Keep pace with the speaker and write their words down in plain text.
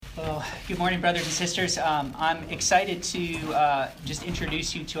Well, good morning, brothers and sisters. I'm excited to just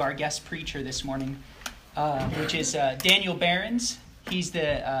introduce you to our guest preacher this morning, which is Daniel Behrens. He's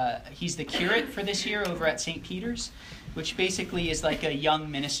the curate for this year over at St. Peter's, which basically is like a young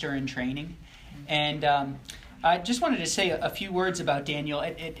minister in training. And I just wanted to say a few words about Daniel.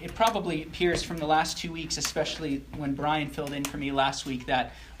 It probably appears from the last 2 weeks, especially when Brian filled in for me last week,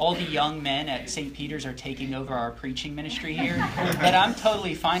 that all the young men at St. Peter's are taking over our preaching ministry here. But I'm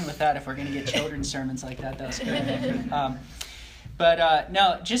totally fine with that if we're going to get children's sermons like that. That's good.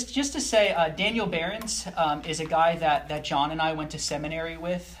 No, just to say, Daniel Behrens is a guy that John and I went to seminary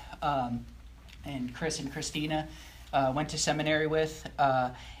with, and Chris and Christina went to seminary with.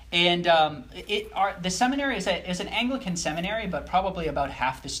 The seminary is an Anglican seminary, but probably about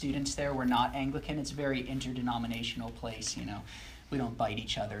half the students there were not Anglican. It's a very interdenominational place, you know. We don't bite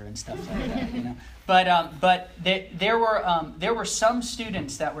each other and stuff like that, you know. But there were some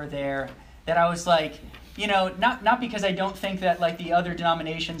students that were there that I was like, you know, not because I don't think that like the other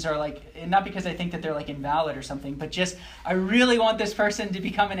denominations are like, not because I think that they're like invalid or something, but just I really want this person to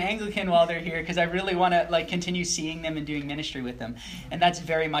become an Anglican while they're here because I really want to like continue seeing them and doing ministry with them. And that's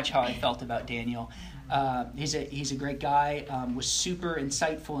very much how I felt about Daniel. He's a great guy, was super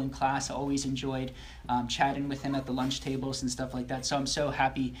insightful in class. I always enjoyed chatting with him at the lunch tables and stuff like that. So I'm so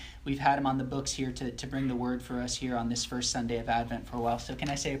happy we've had him on the books here to bring the word for us here on this first Sunday of Advent for a while. So can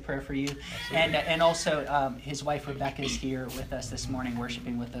I say a prayer for you? Absolutely. And also his wife Rebecca is here with us this morning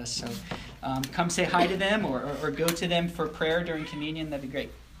worshiping with us. So come say hi to them or go to them for prayer during communion. That'd be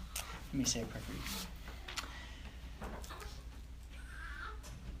great. Let me say a prayer for you.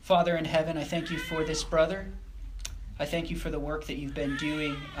 Father in heaven, I thank you for this brother. I thank you for the work that you've been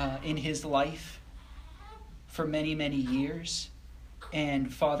doing in his life for many, many years.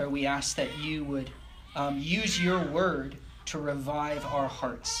 And Father, we ask that you would use your word to revive our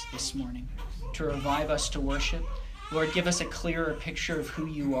hearts this morning, to revive us to worship. Lord, give us a clearer picture of who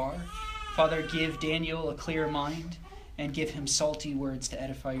you are. Father, give Daniel a clear mind and give him salty words to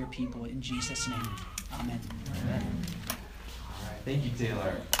edify your people. In Jesus' name, amen. Amen. Thank you,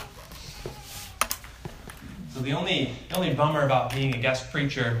 Taylor. So the only bummer about being a guest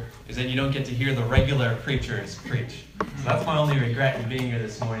preacher is that you don't get to hear the regular preachers preach. So that's my only regret in being here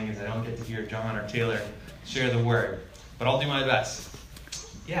this morning is I don't get to hear John or Taylor share the word. But I'll do my best.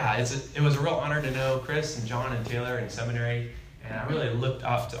 Yeah, it was a real honor to know Chris and John and Taylor in seminary, and I really looked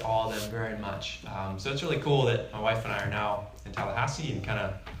up to all of them very much. So it's really cool that my wife and I are now in Tallahassee and kind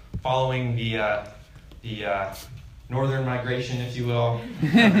of following the northern migration, if you will,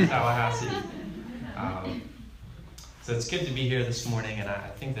 of Tallahassee. So it's good to be here this morning, and I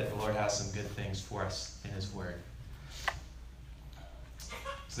think that the Lord has some good things for us in his word.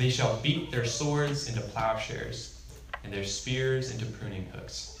 So they shall beat their swords into plowshares, and their spears into pruning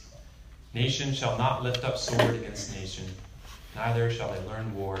hooks. Nation shall not lift up sword against nation, neither shall they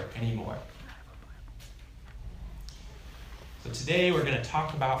learn war anymore. So today we're going to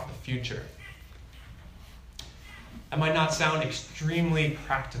talk about the future. That might not sound extremely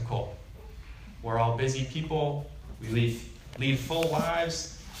practical. We're all busy people. We lead full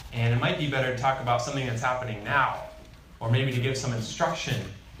lives. And it might be better to talk about something that's happening now. Or maybe to give some instruction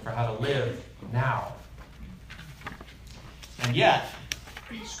for how to live now. And yet,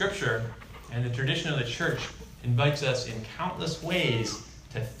 Scripture and the tradition of the church invites us in countless ways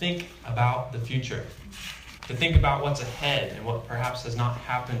to think about the future. To think about what's ahead and what perhaps has not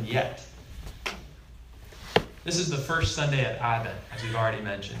happened yet. This is the first Sunday of Advent, as we've already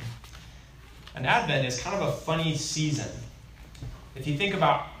mentioned. And Advent is kind of a funny season. If you think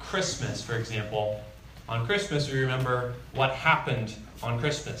about Christmas, for example, on Christmas we remember what happened on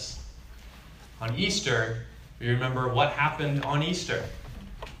Christmas. On Easter, we remember what happened on Easter.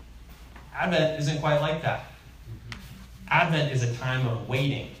 Advent isn't quite like that. Advent is a time of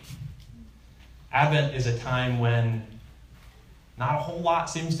waiting. Advent is a time when not a whole lot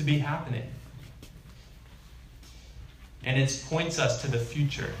seems to be happening. And it points us to the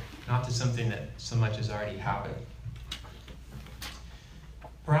future, not to something that so much has already happened.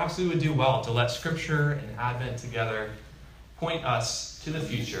 Perhaps we would do well to let Scripture and Advent together point us to the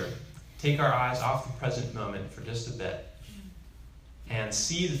future, take our eyes off the present moment for just a bit, and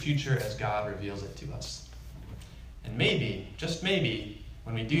see the future as God reveals it to us. And maybe, just maybe,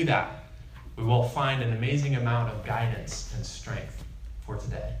 when we do that, we will find an amazing amount of guidance and strength for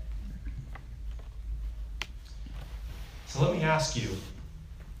today. So let me ask you,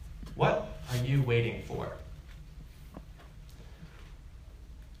 what are you waiting for?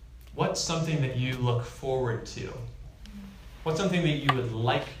 What's something that you look forward to? What's something that you would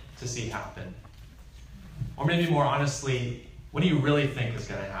like to see happen? Or maybe more honestly, What do you really think is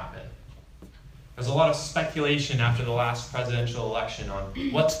going to happen? There's a lot of speculation after the last presidential election on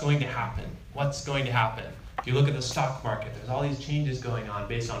what's going to happen. What's going to happen? If you look at the stock market, there's all these changes going on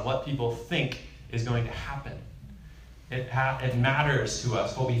based on what people think is going to happen. It matters to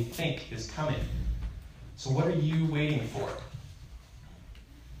us what we think is coming. So what are you waiting for?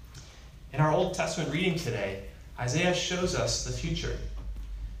 In our Old Testament reading today, Isaiah shows us the future.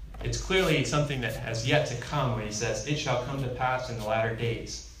 It's clearly something that has yet to come when he says, "It shall come to pass in the latter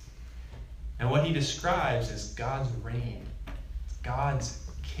days." And what he describes is God's reign, God's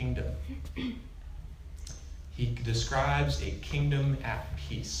kingdom. He describes a kingdom at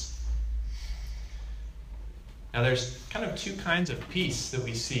peace. Now there's kind of two kinds of peace that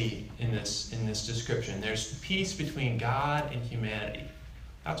we see in this description. There's peace between God and humanity.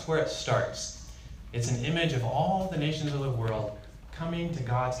 That's where it starts. It's an image of all the nations of the world coming to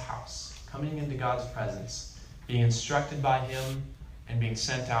God's house, coming into God's presence, being instructed by him, and being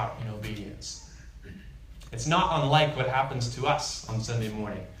sent out in obedience. It's not unlike what happens to us on Sunday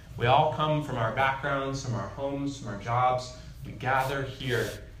morning. We all come from our backgrounds, from our homes, from our jobs. We gather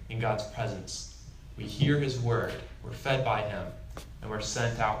here in God's presence. We hear his word, we're fed by him, and we're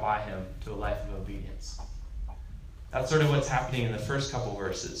sent out by him to a life of obedience. That's sort of what's happening in the first couple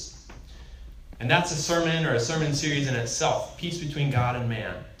verses. And that's a sermon or a sermon series in itself, peace between God and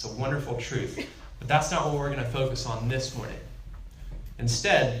man. It's a wonderful truth. But that's not what we're going to focus on this morning.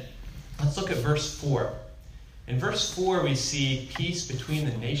 Instead, let's look at verse 4. In verse 4, we see peace between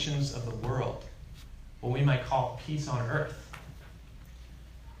the nations of the world, what we might call peace on earth.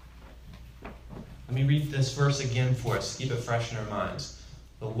 Let me read this verse again for us, keep it fresh in our minds.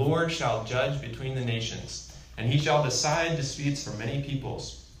 "The Lord shall judge between the nations, and he shall decide disputes for many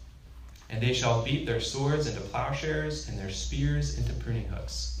peoples. And they shall beat their swords into plowshares, and their spears into pruning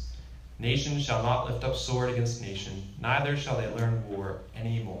hooks. Nation shall not lift up sword against nation, neither shall they learn war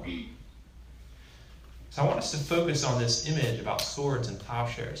any more." So I want us to focus on this image about swords and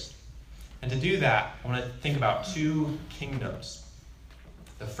plowshares. And to do that, I want to think about two kingdoms.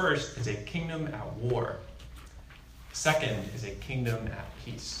 The first is a kingdom at war. The second is a kingdom at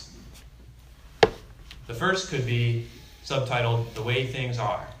peace. The first could be subtitled, "The Way Things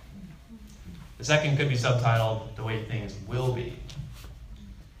Are." The second could be subtitled, "The Way Things Will Be."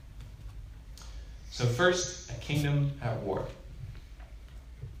 So first, a kingdom at war.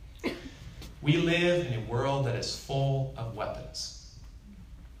 We live in a world that is full of weapons.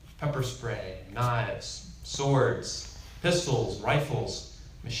 Pepper spray, knives, swords, pistols, rifles,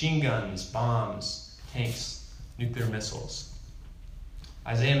 machine guns, bombs, tanks, nuclear missiles.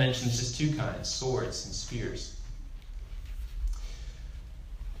 Isaiah mentions just two kinds, swords and spears.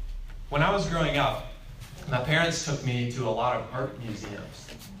 When I was growing up, my parents took me to a lot of art museums.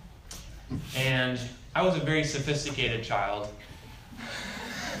 And I was a very sophisticated child.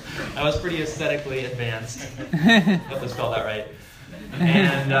 I was pretty aesthetically advanced. Hope I spelled that right.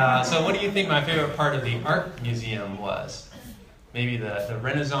 And so what do you think my favorite part of the art museum was? Maybe the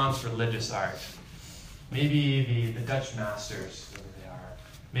Renaissance religious art. Maybe the Dutch masters, whoever they are.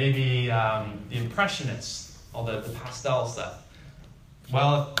 Maybe the Impressionists, all the pastel stuff.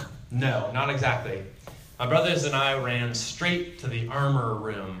 Well, no, not exactly. My brothers and I ran straight to the armor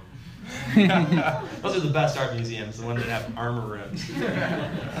room. Those are the best art museums, the ones that have armor rooms.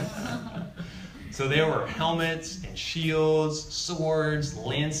 So there were helmets and shields, swords,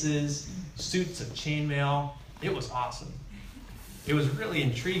 lances, suits of chainmail. It was awesome. It was really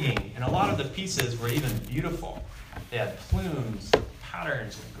intriguing, and a lot of the pieces were even beautiful. They had plumes,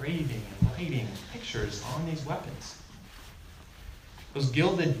 patterns, engraving, and writing, pictures on these weapons. Those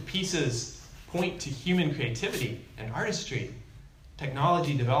gilded pieces point to human creativity and artistry,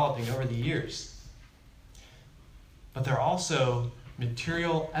 technology developing over the years. But they're also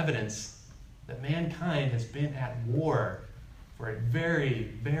material evidence that mankind has been at war for a very,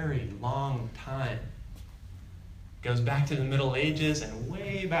 very long time. It goes back to the Middle Ages and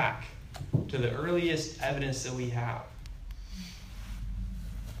way back to the earliest evidence that we have.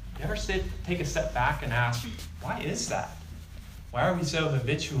 You ever take a step back and ask, why is that? Why are we so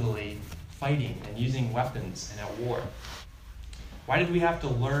habitually fighting and using weapons and at war? Why did we have to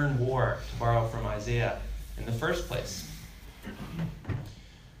learn war, to borrow from Isaiah, in the first place?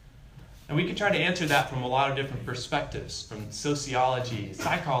 And we could try to answer that from a lot of different perspectives, from sociology,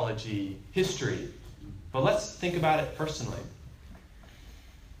 psychology, history. But let's think about it personally.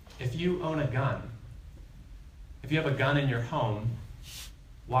 If you own a gun, if you have a gun in your home,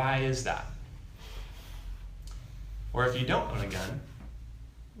 why is that? Or if you don't own a gun,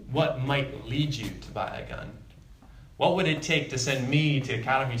 what might lead you to buy a gun? What would it take to send me to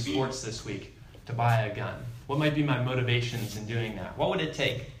Academy Sports this week to buy a gun? What might be my motivations in doing that? What would it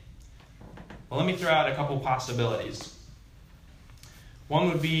take? Well, let me throw out a couple possibilities. One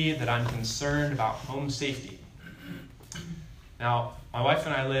would be that I'm concerned about home safety. Now, my wife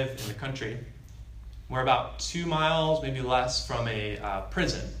and I live in the country. We're about 2 miles, maybe less, from a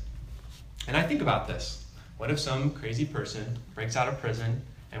prison. And I think about this. What if some crazy person breaks out of prison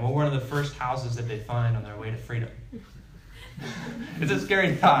and we're one of the first houses that they find on their way to freedom? It's a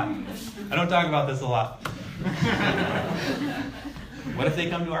scary thought. I don't talk about this a lot. What if they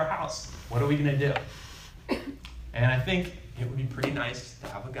come to our house? What are we going to do? And I think it would be pretty nice to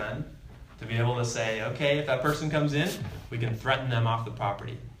have a gun, to be able to say, okay, if that person comes in, we can threaten them off the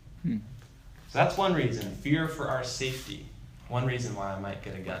property. So that's one reason, fear for our safety. One reason why I might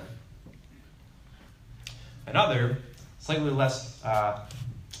get a gun. Another, slightly less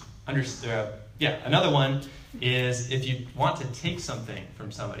another one is if you want to take something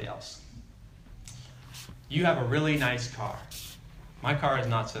from somebody else. You have a really nice car. My car is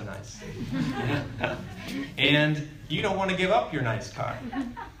not so nice. And you don't want to give up your nice car.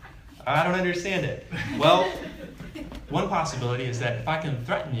 I don't understand it. Well, one possibility is that if I can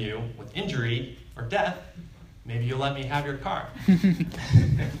threaten you with injury or death, maybe you'll let me have your car.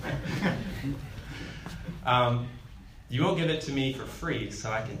 You won't give it to me for free, so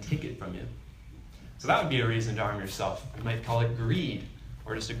I can take it from you. So that would be a reason to arm yourself. You might call it greed,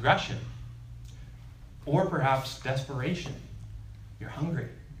 or just aggression. Or perhaps desperation. You're hungry.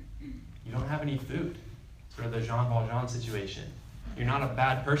 You don't have any food. Sort of the Jean Valjean situation. You're not a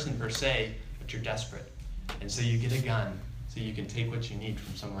bad person per se, but you're desperate. And so you get a gun so you can take what you need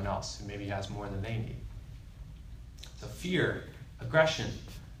from someone else who maybe has more than they need. So fear, aggression,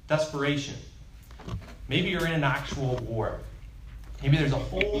 desperation. Maybe you're in an actual war. Maybe there's a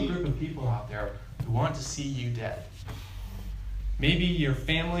whole group of people out there who want to see you dead. Maybe your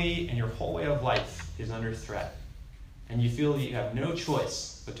family and your whole way of life is under threat, and you feel that you have no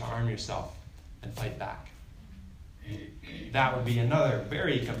choice but to arm yourself and fight back. That would be another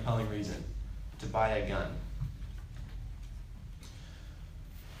very compelling reason to buy a gun.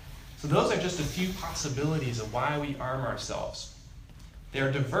 So those are just a few possibilities of why we arm ourselves.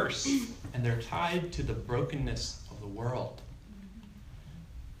 They're diverse, and they're tied to the brokenness of the world.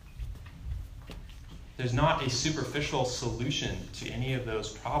 There's not a superficial solution to any of those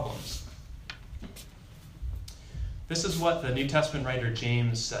problems. This is what the New Testament writer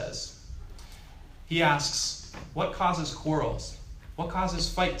James says. He asks, what causes quarrels? What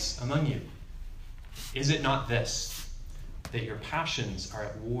causes fights among you? Is it not this, that your passions are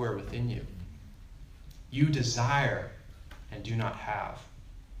at war within you? You desire and do not have,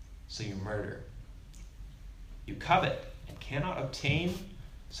 so you murder. You covet and cannot obtain,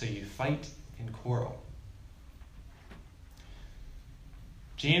 so you fight and quarrel.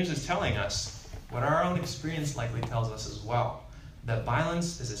 James is telling us what our own experience likely tells us as well, that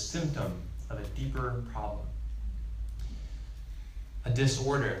violence is a symptom of a deeper problem. A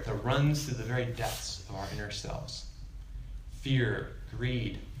disorder that runs through the very depths of our inner selves. Fear,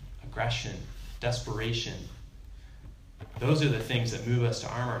 greed, aggression, desperation. Those are the things that move us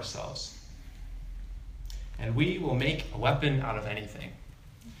to arm ourselves. And we will make a weapon out of anything.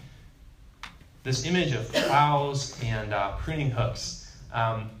 This image of plows and pruning hooks,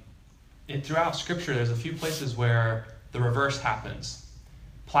 throughout Scripture, there's a few places where the reverse happens.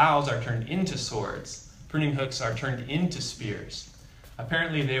 Plows are turned into swords. Pruning hooks are turned into spears.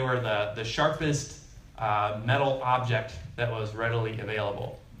 Apparently, they were the sharpest metal object that was readily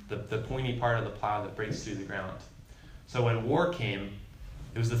available, the pointy part of the plow that breaks through the ground. So when war came,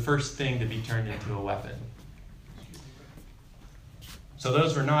 it was the first thing to be turned into a weapon. So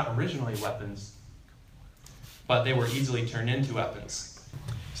those were not originally weapons, but they were easily turned into weapons.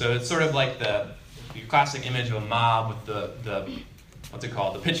 So it's sort of like the classic image of a mob with the what's it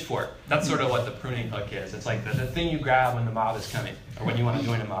called, the pitchfork. That's sort of what the pruning hook is. It's like the thing you grab when the mob is coming, or when you want to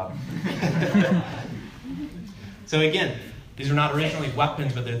join a mob. So again, these are not originally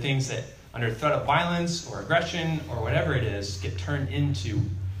weapons, but they're things that, under threat of violence or aggression or whatever it is, get turned into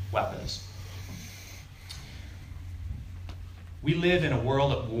weapons. We live in a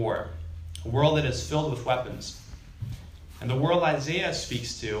world at war, a world that is filled with weapons. And the world Isaiah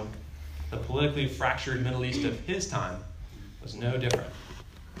speaks to, the politically fractured Middle East of his time, was no different.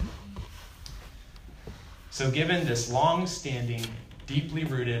 So given this long-standing, deeply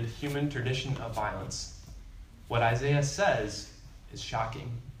rooted human tradition of violence, what Isaiah says is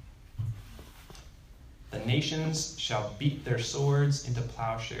shocking. The nations shall beat their swords into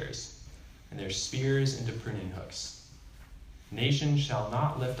plowshares, and their spears into pruning hooks. Nation shall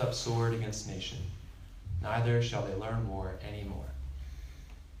not lift up sword against nation, neither shall they learn war anymore.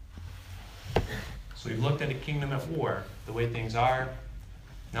 So we've looked at a kingdom at war, the way things are.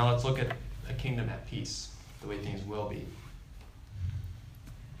 Now let's look at a kingdom at peace, the way things will be.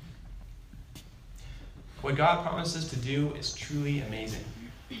 What God promises to do is truly amazing.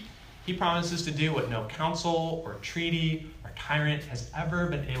 He promises to do what no council or treaty or tyrant has ever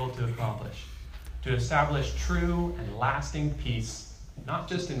been able to accomplish. To establish true and lasting peace, not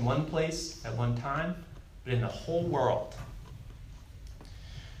just in one place at one time, but in the whole world.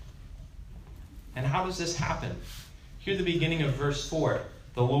 And how does this happen? Hear the beginning of verse 4.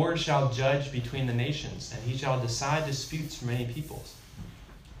 The Lord shall judge between the nations, and he shall decide disputes for many peoples.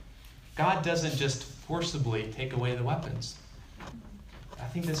 God doesn't just forcibly take away the weapons. I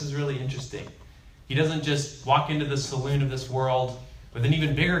think this is really interesting. He doesn't just walk into the saloon of this world with an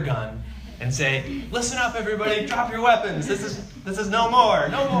even bigger gun and say, listen up everybody, drop your weapons. This is no more,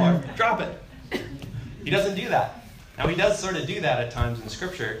 drop it. He doesn't do that. Now he does sort of do that at times in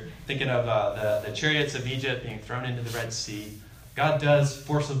Scripture, thinking of the chariots of Egypt being thrown into the Red Sea. God does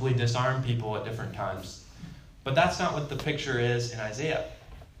forcibly disarm people at different times. But that's not what the picture is in Isaiah.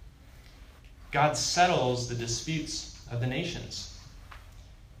 God settles the disputes of the nations.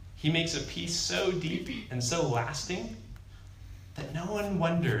 He makes a peace so deep and so lasting that no one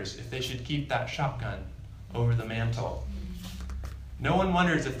wonders if they should keep that shotgun over the mantle. No one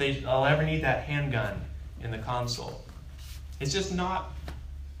wonders if they'll ever need that handgun in the console. It's just not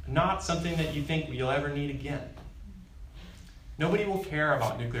something that you think you'll ever need again. Nobody will care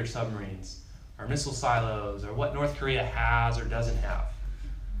about nuclear submarines or missile silos or what North Korea has or doesn't have.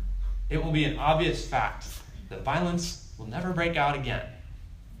 It will be an obvious fact that violence will never break out again.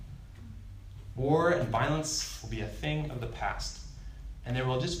 War and violence will be a thing of the past, and there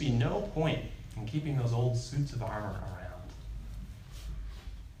will just be no point in keeping those old suits of armor around.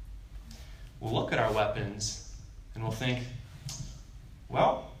 We'll look at our weapons and we'll think,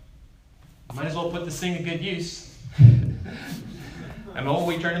 well, might as well put this thing to good use. And what will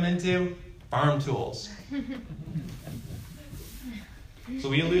we turn them into? Farm tools. So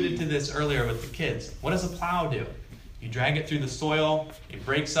we alluded to this earlier with the kids. What does a plow do? You drag it through the soil, it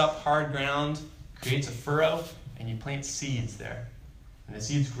breaks up hard ground, creates a furrow, and you plant seeds there. And the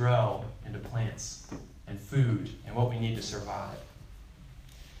seeds grow into plants and food and what we need to survive.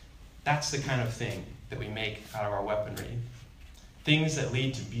 That's the kind of thing that we make out of our weaponry. Things that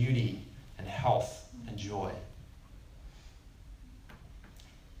lead to beauty and health and joy.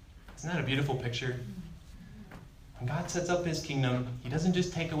 Isn't that a beautiful picture? When God sets up his kingdom, he doesn't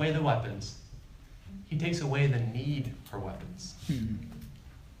just take away the weapons. He takes away the need for weapons.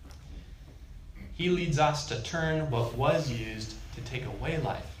 He leads us to turn what was used to take away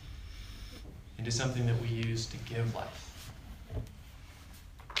life into something that we use to give life.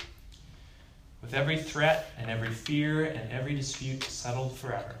 With every threat and every fear and every dispute settled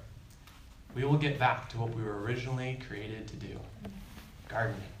forever, we will get back to what we were originally created to do: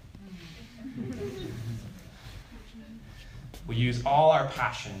 gardening. We use all our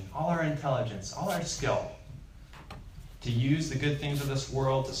passion, all our intelligence, all our skill to use the good things of this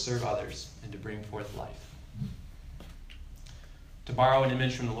world to serve others and to bring forth life. To borrow an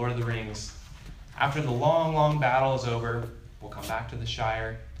image from the Lord of the Rings, after the long, long battle is over, we'll come back to the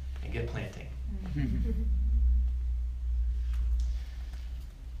Shire and get planting.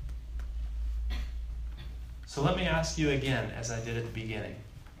 So let me ask you again, as I did at the beginning,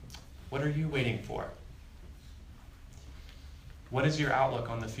 what are you waiting for? What is your outlook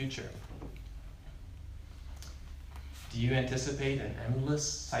on the future? Do you anticipate an endless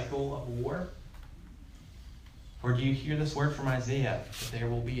cycle of war? Or do you hear this word from Isaiah that there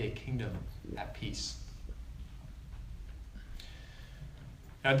will be a kingdom at peace?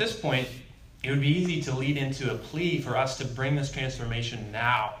 Now at this point, it would be easy to lead into a plea for us to bring this transformation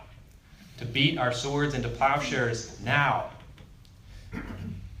now, to beat our swords into plowshares now.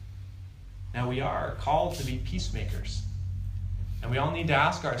 Now we are called to be peacemakers. And we all need to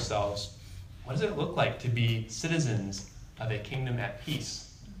ask ourselves, what does it look like to be citizens of a kingdom at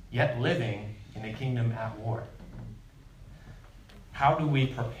peace, yet living in a kingdom at war? How do we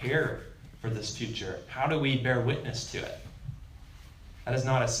prepare for this future? How do we bear witness to it? That is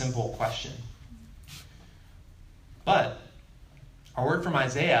not a simple question. But our word from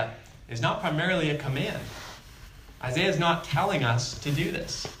Isaiah is not primarily a command. Isaiah is not telling us to do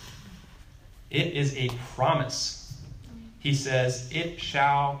this. It is a promise. He says, it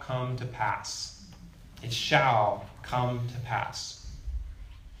shall come to pass. It shall come to pass.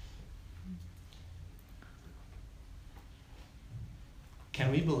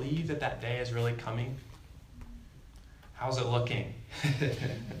 Can we believe that that day is really coming? How's it looking?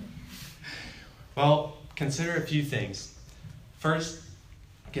 Well, consider a few things. First,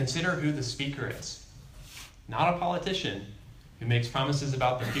 consider who the speaker is. not a politician who makes promises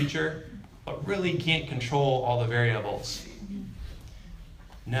about the future, but really can't control all the variables.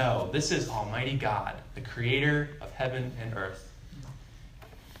 No, this is Almighty God, the creator of heaven and earth.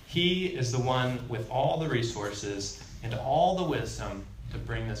 He is the one with all the resources and all the wisdom to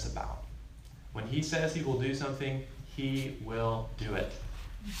bring this about. When he says he will do something, he will do it.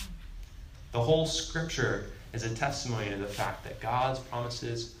 The whole scripture is a testimony to the fact that God's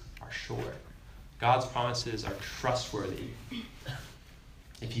promises are sure. God's promises are trustworthy.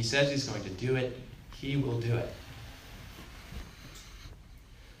 If he says he's going to do it, he will do it.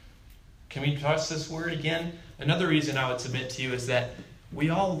 Can we trust this word again? Another reason I would submit to you is that we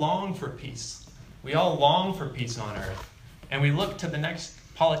all long for peace. We all long for peace on earth. And we look to the next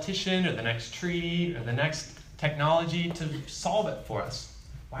politician or the next treaty or the next technology to solve it for us.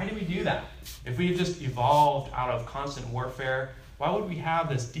 Why do we do that? If we just evolved out of constant warfare, why would we have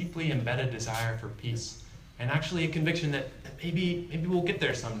this deeply embedded desire for peace and actually a conviction that maybe we'll get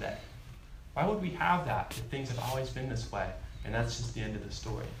there someday? Why would we have that if things have always been this way and that's just the end of the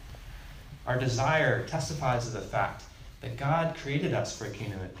story? Our desire testifies to the fact that God created us for a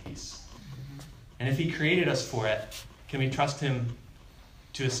kingdom of peace. And if he created us for it, can we trust him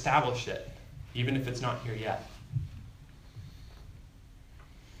to establish it, even if it's not here yet?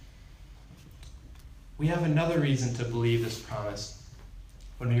 We have another reason to believe this promise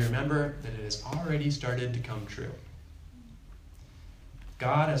when we remember that it has already started to come true.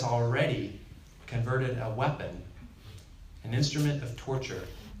 God has already converted a weapon, an instrument of torture,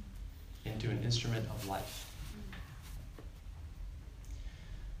 into an instrument of life.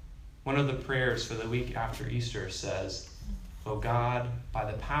 One of the prayers for the week after Easter says, "O God, by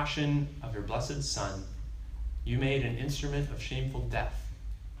the passion of your blessed Son, you made an instrument of shameful death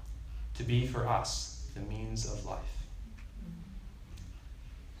to be for us the means of life."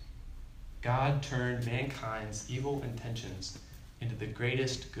 God turned mankind's evil intentions into the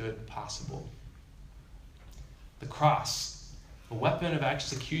greatest good possible. The cross, a weapon of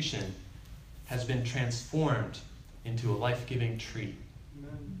execution, has been transformed into a life-giving tree.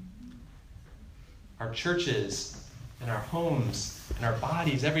 Amen. Our churches and our homes and our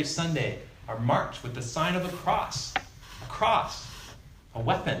bodies every Sunday are marked with the sign of a cross, a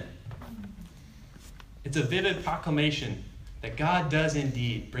weapon. It's a vivid proclamation that God does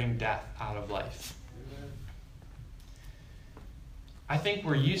indeed bring death out of life. Amen. I think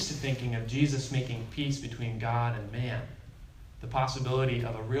we're used to thinking of Jesus making peace between God and man, the possibility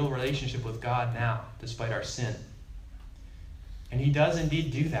of a real relationship with God now, despite our sin. And he does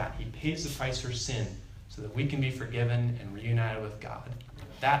indeed do that. He pays the price for sin so that we can be forgiven and reunited with God.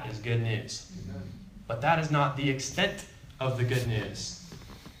 That is good news. Amen. But that is not the extent of the good news.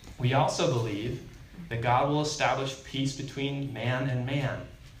 We also believe that God will establish peace between man and man,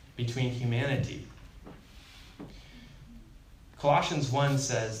 between humanity. Colossians 1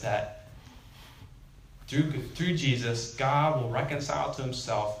 says that through Jesus, God will reconcile to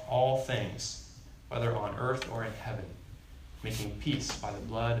himself all things, whether on earth or in heaven, making peace by the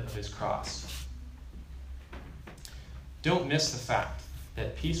blood of his cross. Don't miss the fact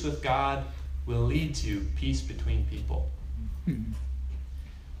that peace with God will lead to peace between people.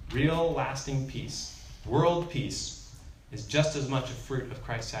 Real, lasting peace, world peace, is just as much a fruit of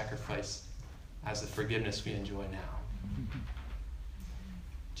Christ's sacrifice as the forgiveness we enjoy now.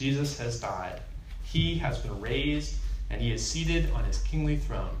 Jesus has died. He has been raised, and he is seated on his kingly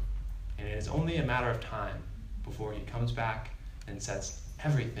throne. And it is only a matter of time before he comes back and sets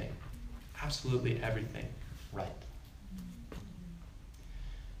everything, absolutely everything, right.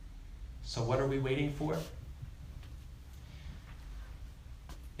 So what are we waiting for?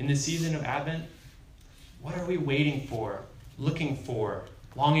 In the season of Advent, what are we waiting for, looking for,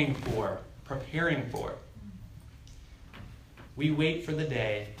 longing for, preparing for? We wait for the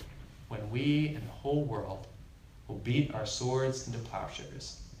day when we and the whole world will beat our swords into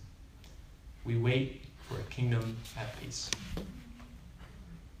plowshares. We wait for a kingdom at peace.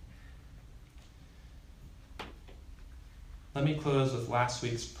 Let me close with last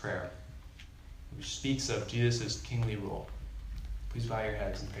week's prayer, which speaks of Jesus' kingly rule. Please bow your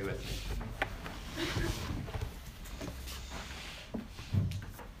heads and pray with me.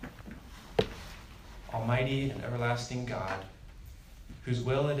 Almighty and everlasting God, whose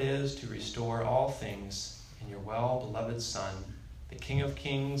will it is to restore all things in your well-beloved Son, the King of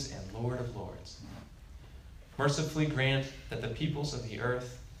kings and Lord of lords, mercifully grant that the peoples of the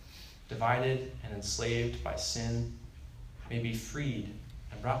earth, divided and enslaved by sin, may be freed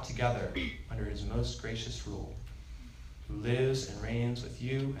and brought together under his most gracious rule, who lives and reigns with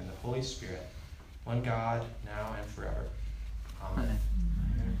you and the Holy Spirit, one God, now and forever. Amen.